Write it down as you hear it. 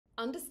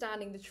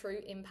Understanding the true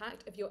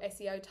impact of your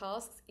SEO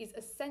tasks is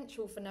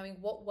essential for knowing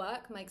what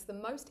work makes the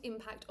most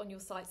impact on your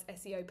site's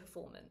SEO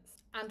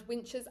performance. And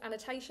Wincher's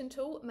annotation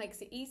tool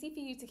makes it easy for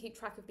you to keep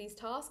track of these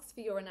tasks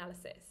for your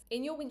analysis.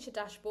 In your Wincher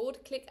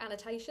dashboard, click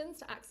Annotations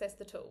to access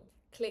the tool.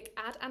 Click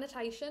Add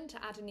Annotation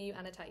to add a new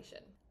annotation,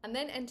 and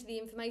then enter the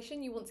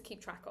information you want to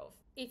keep track of.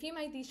 If you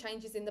made these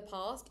changes in the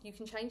past, you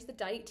can change the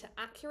date to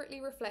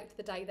accurately reflect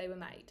the day they were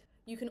made.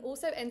 You can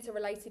also enter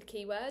related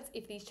keywords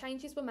if these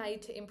changes were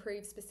made to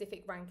improve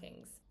specific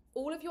rankings.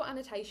 All of your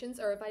annotations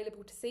are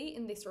available to see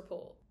in this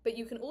report, but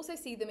you can also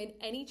see them in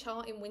any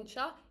chart in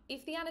Wincher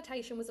if the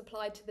annotation was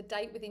applied to the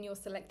date within your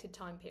selected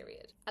time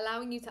period,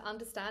 allowing you to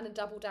understand and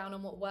double down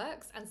on what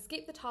works and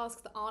skip the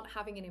tasks that aren't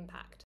having an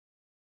impact.